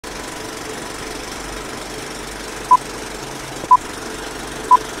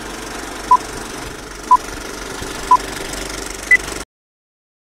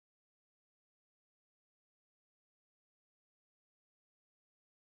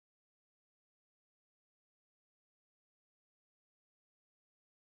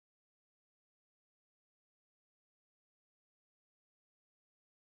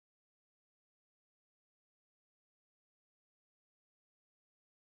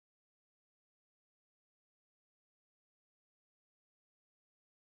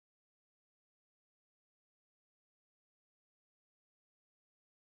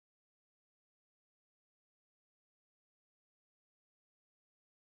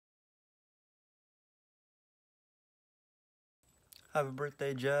Happy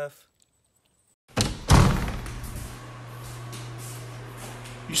birthday, Jeff.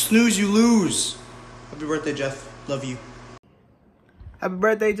 You snooze, you lose. Happy birthday, Jeff. Love you. Happy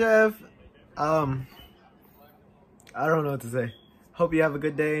birthday, Jeff. I don't know what to say. Hope you have a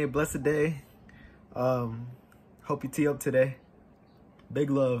good day, a blessed day. Hope you tee up today. Big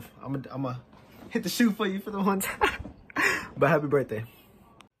love. I'm a hit the shoe for you for the one time. But happy birthday.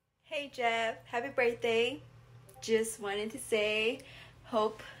 Hey Jeff, happy birthday. Just wanted to say,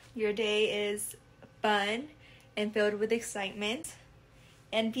 hope your day is fun and filled with excitement.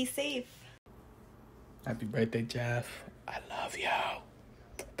 And be safe. Happy birthday, Jeff. I love you.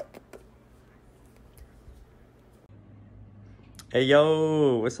 Hey,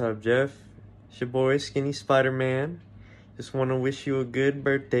 yo, what's up, Jeff? It's your boy, Skinny Spider-Man. Just want to wish you a good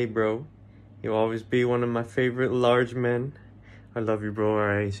birthday, bro. You'll always be one of my favorite large men. I love you, bro. All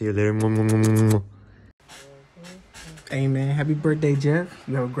right, see you later. Hey, man, happy birthday, Jeff.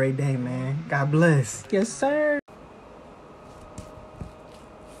 You have a great day, man. God bless. Yes, sir.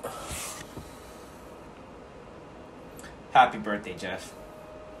 Happy birthday, Jeff.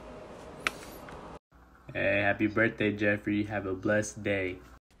 Hey, happy birthday, Jeffrey. Have a blessed day.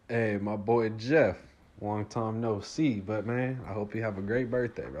 Hey, my boy Jeff. Long time no see, but man, I hope you have a great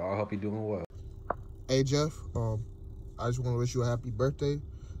birthday, bro. I hope you're doing well. Hey Jeff, I just want to wish you a happy birthday.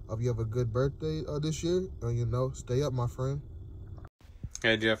 Hope you have a good birthday this year. Stay up, my friend.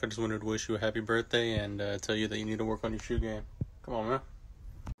 Hey Jeff, I just wanted to wish you a happy birthday and tell you that you need to work on your shoe game. Come on, man.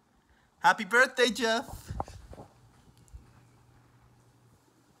 Happy birthday, Jeff.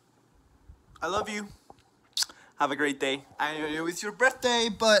 I love you. Have a great day. I know it's your birthday,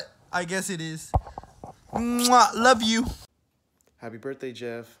 but I guess it is. Mwah, love you. Happy birthday,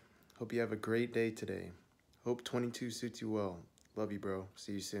 Jeff. Hope you have a great day today. Hope 22 suits you well. Love you, bro.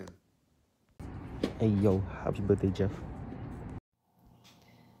 See you soon. Hey, yo. Happy birthday, Jeff.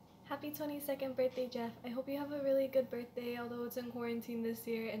 Happy 22nd birthday, Jeff. I hope you have a really good birthday, although it's in quarantine this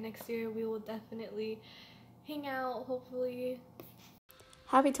year, and next year we will definitely hang out, hopefully.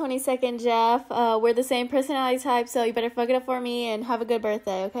 Happy 22nd, Jeff. We're the same personality type, so you better fuck it up for me and have a good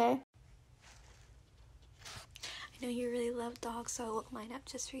birthday, okay? I know you really love dogs, so I woke mine up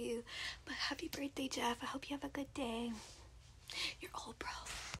just for you. But happy birthday, Jeff. I hope you have a good day. You're old, bro.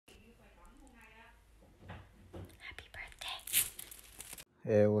 Happy birthday.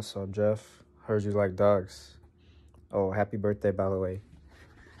 Hey, what's up, Jeff? Heard you like dogs. Oh, happy birthday, by the way.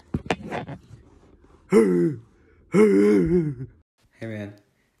 Hey man,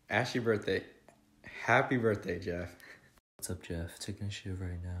 Ashley birthday. Happy birthday, Jeff. What's up, Jeff? Taking a shit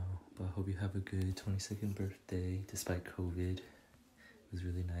right now, but I hope you have a good 22nd birthday despite COVID. It was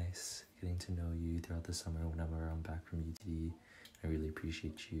really nice getting to know you throughout the summer whenever I'm back from UTD. I really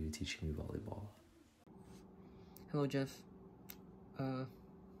appreciate you teaching me volleyball. Hello, Jeff.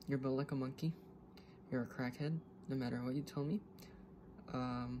 You're built like a monkey. You're a crackhead, no matter what you tell me.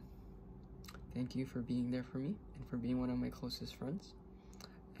 Thank you for being there for me and for being one of my closest friends.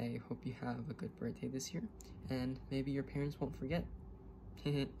 I hope you have a good birthday this year, and maybe your parents won't forget.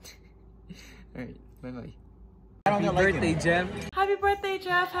 Alright, bye-bye. Happy birthday, Jeff. Happy birthday,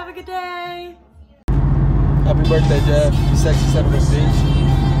 Jeff. Have a good day. Happy birthday, Jeff. You sexy son of a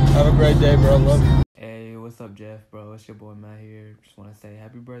bitch. Have a great day, bro. Love you. Hey, what's up, Jeff, bro? It's your boy Matt here. Just want to say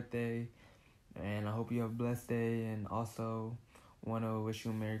happy birthday, and I hope you have a blessed day, and also want to wish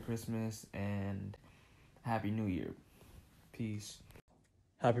you a Merry Christmas and Happy New Year. Peace.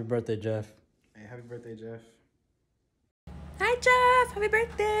 Happy birthday, Jeff. Hey, happy birthday, Jeff. Hi, Jeff. Happy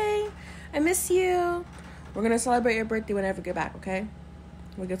birthday. I miss you. We're going to celebrate your birthday whenever we get back, okay?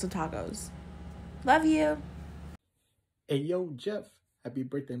 We'll get some tacos. Love you. Hey, yo, Jeff. Happy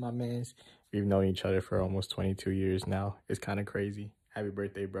birthday, my mans. We've known each other for almost 22 years now. It's kind of crazy. Happy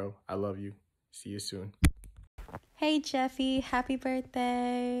birthday, bro. I love you. See you soon. Hey, Jeffy. Happy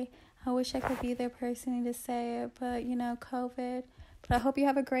birthday. I wish I could be there personally to say it, but, COVID. But I hope you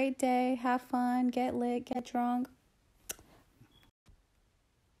have a great day. Have fun. Get lit. Get drunk.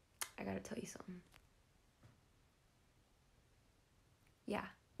 I gotta tell you something. Yeah.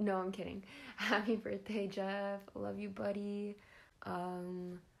 No, I'm kidding. Happy birthday, Jeff. I love you, buddy.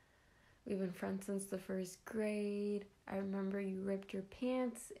 We've been friends since the first grade. I remember you ripped your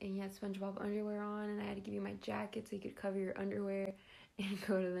pants and you had SpongeBob underwear on, and I had to give you my jacket so you could cover your underwear and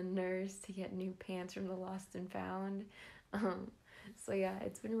go to the nurse to get new pants from the Lost and Found. So yeah,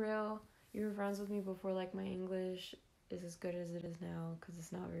 it's been real. You were friends with me before like my English is as good as it is now, because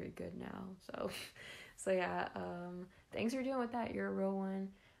it's not very good now. So yeah, thanks for dealing with that. You're a real one.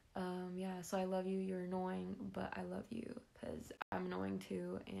 Yeah, so I love you. You're annoying, but I love you because I'm annoying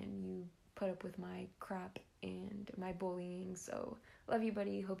too, and you put up with my crap and my bullying. So love you,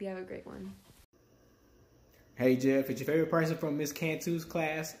 buddy. Hope you have a great one. Hey Jeff, it's your favorite person from Miss Cantu's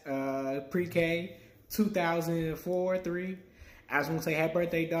class, pre-K, 2004-3. I just want to say happy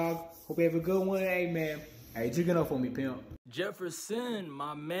birthday, dog. Hope you have a good one. Hey man, hey, drink it up for me, pimp. Jefferson,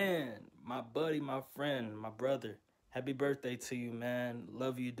 my man, my buddy, my friend, my brother. Happy birthday to you, man.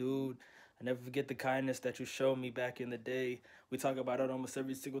 Love you, dude. I never forget the kindness that you showed me back in the day. We talk about it almost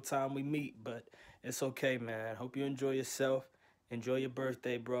every single time we meet, but it's okay, man. Hope you enjoy yourself. Enjoy your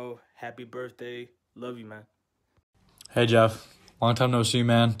birthday, bro. Happy birthday. Love you, man. Hey, Jeff. Long time no see,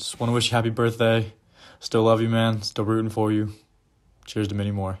 man. Just want to wish you happy birthday. Still love you, man. Still rooting for you. Cheers to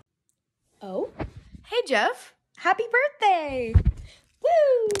many more. Oh? Hey, Jeff. Happy birthday!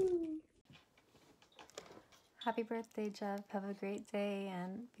 Woo! Happy birthday, Jeff. Have a great day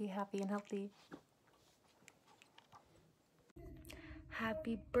and be happy and healthy.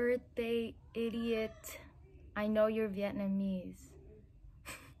 Happy birthday, idiot. I know you're Vietnamese.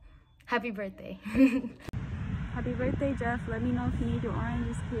 Happy birthday. Happy birthday, Jeff. Let me know if you need your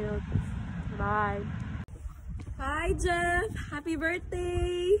oranges peeled. Bye. Hi, Jeff. Happy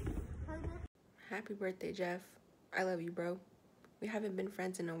birthday. Happy birthday, Jeff. I love you, bro. We haven't been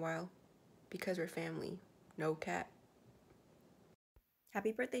friends in a while because we're family. No cap.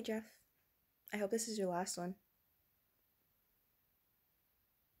 Happy birthday, Jeff. I hope this is your last one.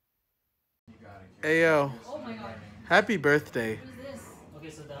 Hey, yo. Happy birthday,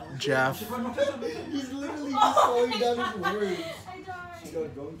 Jeff. He's literally just slowing down his words. You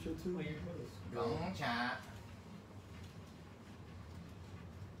got Gongcha too? Gongcha.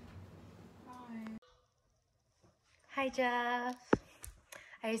 Hi, Jeff.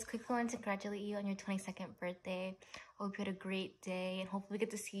 I just quickly want to congratulate you on your 22nd birthday. I hope you had a great day and hopefully we get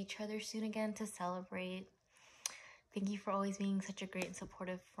to see each other soon again to celebrate. Thank you for always being such a great and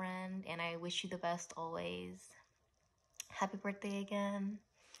supportive friend, and I wish you the best always. Happy birthday again.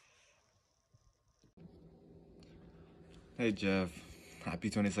 Hey, Jeff. Happy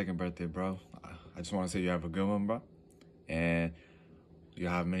 22nd birthday, bro. I just want to say you have a good one, bro. And you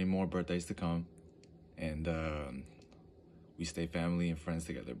have many more birthdays to come. And we stay family and friends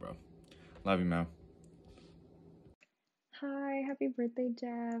together, bro. Love you, man. Hi, happy birthday,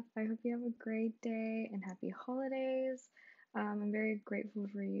 Jeff. I hope you have a great day and happy holidays. I'm very grateful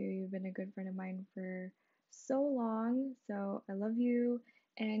for you. You've been a good friend of mine for so long. So I love you.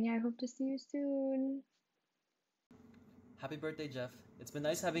 And yeah, I hope to see you soon. Happy birthday, Jeff. It's been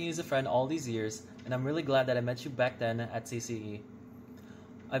nice having you as a friend all these years, and I'm really glad that I met you back then at CCE.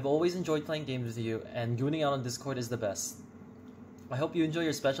 I've always enjoyed playing games with you, and gooning out on Discord is the best. I hope you enjoy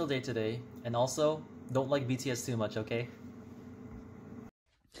your special day today, and also, don't like BTS too much, okay?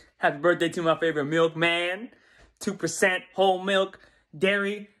 Happy birthday to my favorite milkman. 2% whole milk,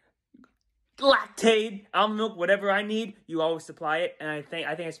 dairy, lactate, almond milk, whatever I need, you always supply it. And I think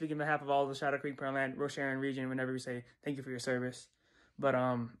I speak on behalf of all the Shadow Creek, Pearland, Roche-Sharon region whenever we say thank you for your service. But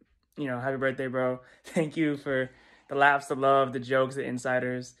you know, happy birthday, bro. Thank you for the laughs, the love, the jokes, the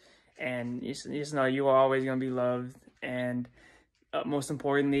insiders, and you just know you are always gonna be loved. And most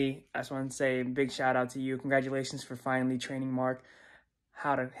importantly, I just want to say a big shout out to you. Congratulations for finally training Mark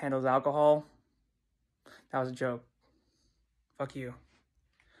how to handle his alcohol. That was a joke. Fuck you.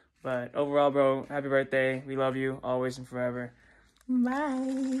 But overall, bro, happy birthday. We love you always and forever.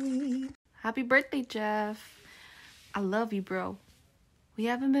 Bye. Happy birthday, Jeff. I love you, bro. We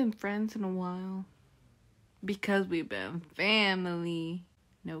haven't been friends in a while because we've been family.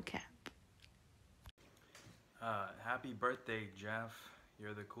 No cap. Happy birthday, Jeff.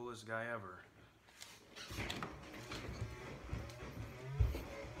 You're the coolest guy ever.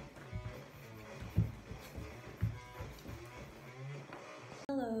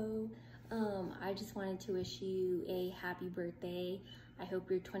 Hello. I just wanted to wish you a happy birthday. I hope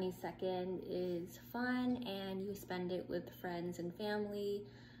your 22nd is fun and you spend it with friends and family.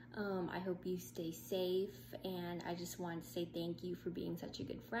 I hope you stay safe, and I just wanted to say thank you for being such a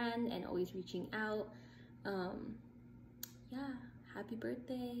good friend and always reaching out. Yeah, happy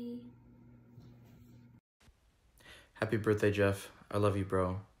birthday. Happy birthday, Jeff. I love you,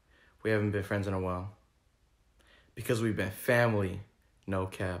 bro. We haven't been friends in a while because we've been family. No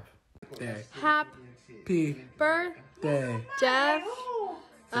cap. Happy birthday, Jeff.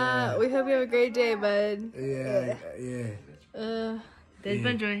 We hope you have a great day, bud. Yeah. There's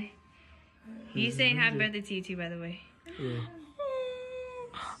Benjoy. He's saying happy birthday to you too, by the way. Yeah.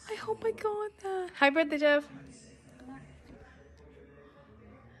 I hope I got that. Happy birthday, Jeff.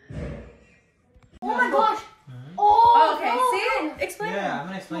 Oh my gosh! Oh, okay. See? Explain. Yeah, I'm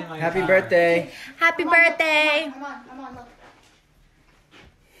gonna explain my Happy birthday. Happy birthday. Come on, look.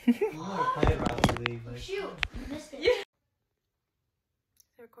 Shoot, missed it.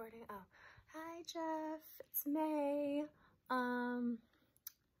 Recording. Oh, hi Jeff, it's May.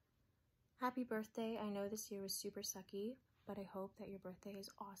 Happy birthday. I know this year was super sucky, but I hope that your birthday is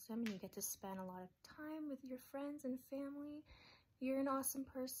awesome and you get to spend a lot of time with your friends and family. You're an awesome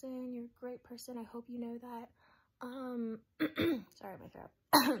person. You're a great person. I hope you know that. Sorry, my throat.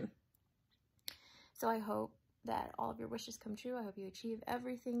 So I hope that all of your wishes come true. I hope you achieve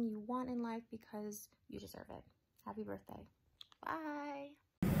everything you want in life because you deserve it. Happy birthday. Bye.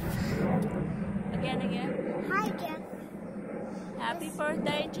 Again. Hi, Jeff. Happy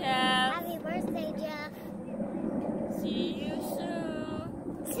birthday, Jeff. Happy birthday, Jeff. See you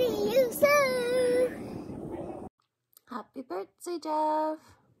soon. See you soon. Happy birthday, Jeff.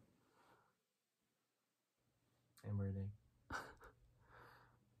 Happy birthday.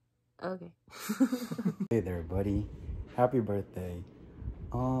 Okay. Hey there, buddy. Happy birthday.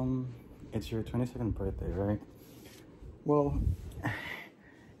 It's your 22nd birthday, right? Well,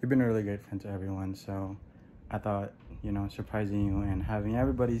 you've been a really great friend to everyone, so I thought, you know, surprising you and having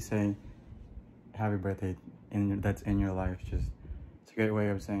everybody say happy birthday that's in your life, it's a great way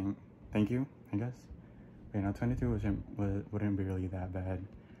of saying thank you, I guess. You know, 22 wouldn't be really that bad,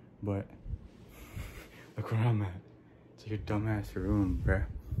 but look where I'm at. It's your dumbass room, bruh.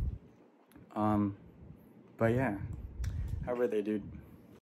 But yeah, happy birthday, dude.